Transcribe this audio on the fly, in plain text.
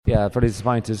Yeah, very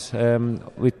disappointed.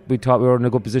 We thought we were in a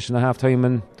good position at half time,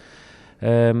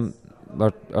 and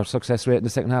our success rate in the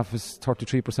second half was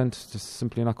 33%. Just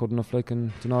simply not good enough.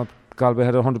 And Galway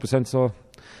had 100%. So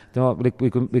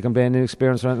we can blame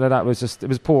inexperience or anything like that. It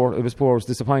was poor. It was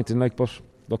disappointing. But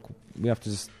look, we have to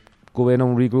just go in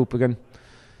and regroup again.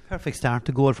 Perfect start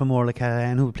to goal from Orla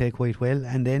Callahan, who played quite well,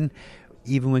 and then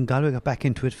even when Galway got back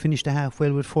into it, finished the half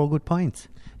well with 4 good points.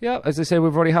 Yeah, as I say, we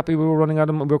were very happy. We were running at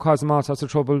them, we were causing them all sorts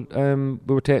of trouble.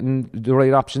 We were taking the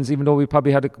right options, even though we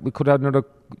probably we could have had another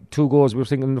 2 goals. We were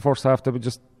thinking in the first half that we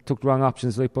just took the wrong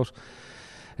options. But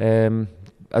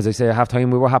as I say, at half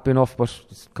time we were happy enough, but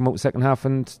come out the second half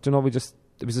and it was just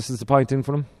disappointing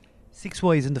for them. 6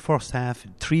 wides in the first half,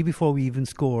 3 before we even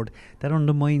scored. That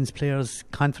undermines players'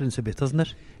 confidence a bit, doesn't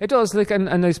it? It does,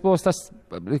 and I suppose that's,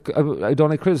 I don't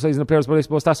like criticising the players, but I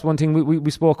suppose that's one thing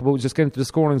we spoke about, just getting to the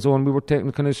scoring zone. We were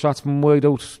taking kind of shots from wide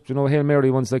out, Hail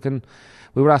Mary ones, and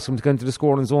we were asking them to get into the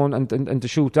scoring zone and to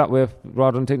shoot that way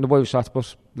rather than taking the wild shots.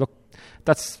 But look,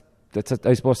 that's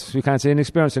I suppose we can't say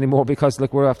inexperience anymore, because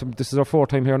this is our 4th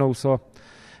time here now, so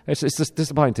it's just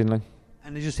disappointing.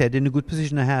 And as you said, in a good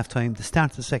position at half time, the start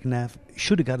of the second half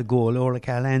should have got a goal. Orla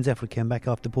Callahan's effort came back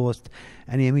off the post,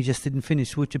 and Amy just didn't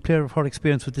finish, which a player of her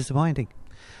experience was disappointing.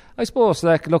 I suppose,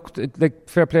 fair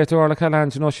play to Orla Callahan.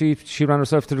 She ran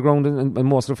herself to the ground, and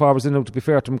most of the forwards didn't, to be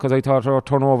fair to them, because I thought her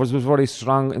turnovers was very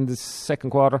strong in the second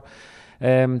quarter.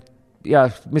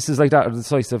 Misses like that are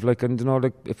decisive.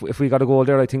 If we got a goal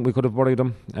there, I think we could have worried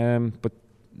them. But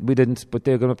we didn't. But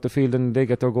they got up the field and they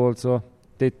get their goal, so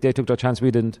they took their chance.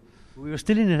 We didn't. We were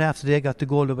still in it after they got the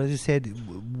goal, but as you said,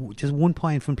 just 1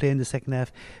 point from playing the second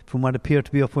half from what appeared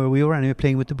to be up where we were, and we were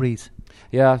playing with the breeze.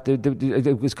 Yeah,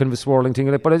 it was kind of a swirling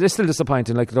thing, but it's still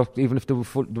disappointing. Even if there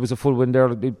was a full win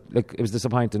there, it was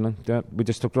disappointing. We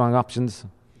just took the wrong options.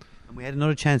 And we had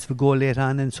another chance for goal late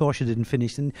on, and Sorsha didn't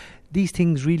finish. And these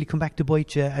things really come back to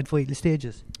bite you at vital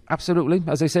stages. Absolutely.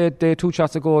 As I said, they had 2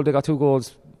 shots a goal, they got 2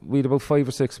 goals. We had about 5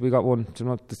 or 6, we got 1.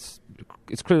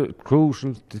 It's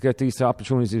crucial to get these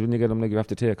opportunities. When you get them, you have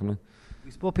to take them.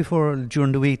 We spoke before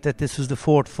during the week that this was the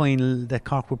 4th final that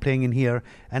Cork were playing in here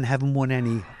and haven't won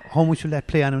any. How much will that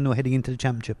play on them now heading into the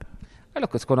championship?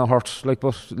 Look, it's going to hurt.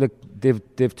 But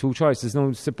they've 2 choices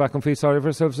now: sit back and feel sorry for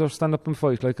themselves, or stand up and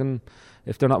fight. And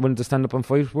if they're not willing to stand up and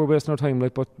fight, we're wasting our time.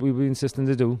 But we insisting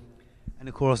they do. And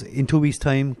of course, in 2 weeks'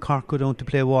 time, Cork go down to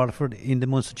play Waterford in the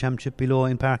Munster Championship below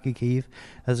in Páirc Uí Chaoimh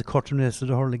as a curtain race of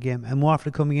the hurling game. And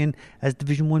Waterford coming in as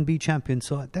Division 1B champion,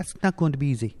 so that's not going to be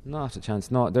easy. Not a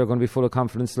chance. No, they're going to be full of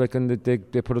confidence. And they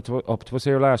put it up to us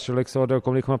here last year. So they're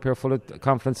going to come up here full of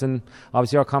confidence, and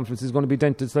obviously our confidence is going to be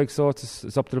dented. So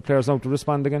it's up to the players now to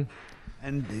respond again.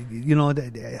 And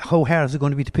how hard is it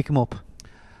going to be to pick them up?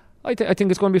 I think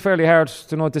it's going to be fairly hard,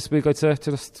 this week. I'd say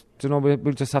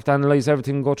we'll just have to analyse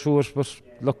everything and go through it. But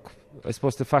look, I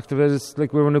suppose the fact of it is, we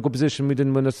were in a good position. We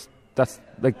didn't win it. That's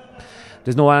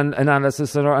there's no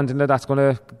analysis or anything like that's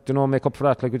going to make up for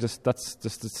that. That's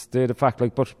just the state of fact.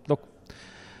 But look,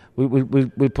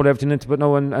 we'll put everything into it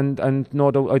now, and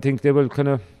no doubt I think they will kind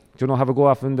of have a go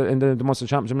off in the Munster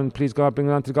Championship, and please God bring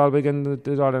it on to Galway again,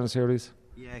 the All-Ireland series.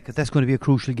 Yeah, because that's going to be a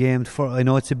crucial game. I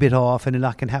know it's a bit off and a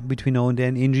lot can happen between now and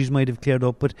then. Injuries might have cleared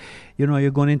up, but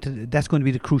you're going into that's going to be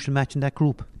the crucial match in that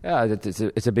group. Yeah,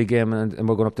 it's a big game, and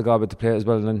we're going up to Galway to play as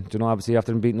well. And obviously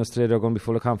after them beating us today, they're going to be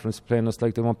full of confidence playing us.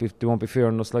 They won't be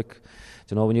fearing us.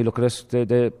 When you look at it,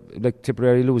 they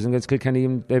Tipperary losing against Kilkenny,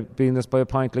 they beating us by a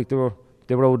point. They were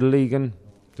out of the league, and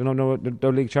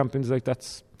they're league champions.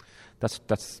 That's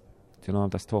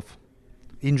tough.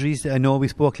 Injuries, I know we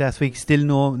spoke last week, still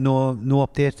no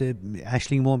update.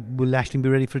 Will Aisling be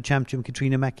ready for the championship?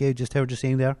 Katrina Mackey, I just heard you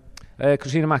saying there.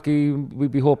 Katrina Mackey,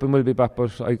 we'd be hoping will be back,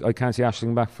 but I can't see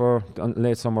Aisling back for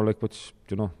late summer, which,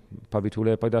 probably too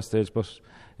late by that stage, but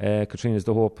Katrina's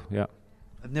the hope, yeah.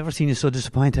 I've never seen you so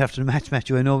disappointed after the match,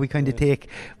 Matthew. I know we kind of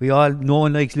no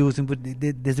one likes losing, but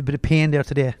there's a bit of pain there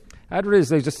today. There is,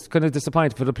 just kind of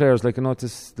disappointed for the players,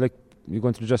 you go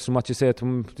into the dressing room, what you say to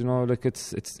them,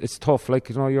 it's tough.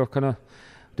 You're kind of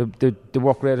the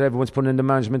work rate everyone's putting in the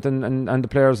management and the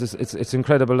players. It's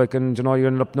incredible. And you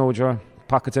end up now with your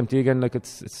pockets empty again.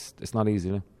 It's not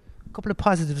easy. A couple of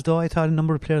positives though. I thought a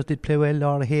number of players did play well.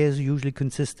 Laura Hayes usually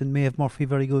consistent. Maeve Murphy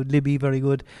very good. Libby very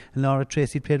good, and Laura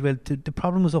Tracy played well. The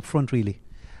problem was up front really.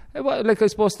 Well, I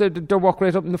suppose their work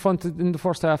rate up in the front in the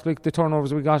first half, the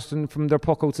turnovers we got from their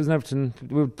puck outs and everything,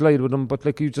 we were delighted with them. But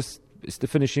it's the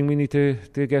finishing we need to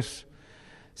get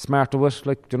smarter with.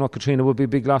 Katrina would be a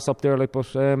big loss up there.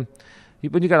 But when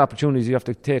you get opportunities, you have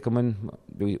to take them, and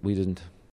we didn't.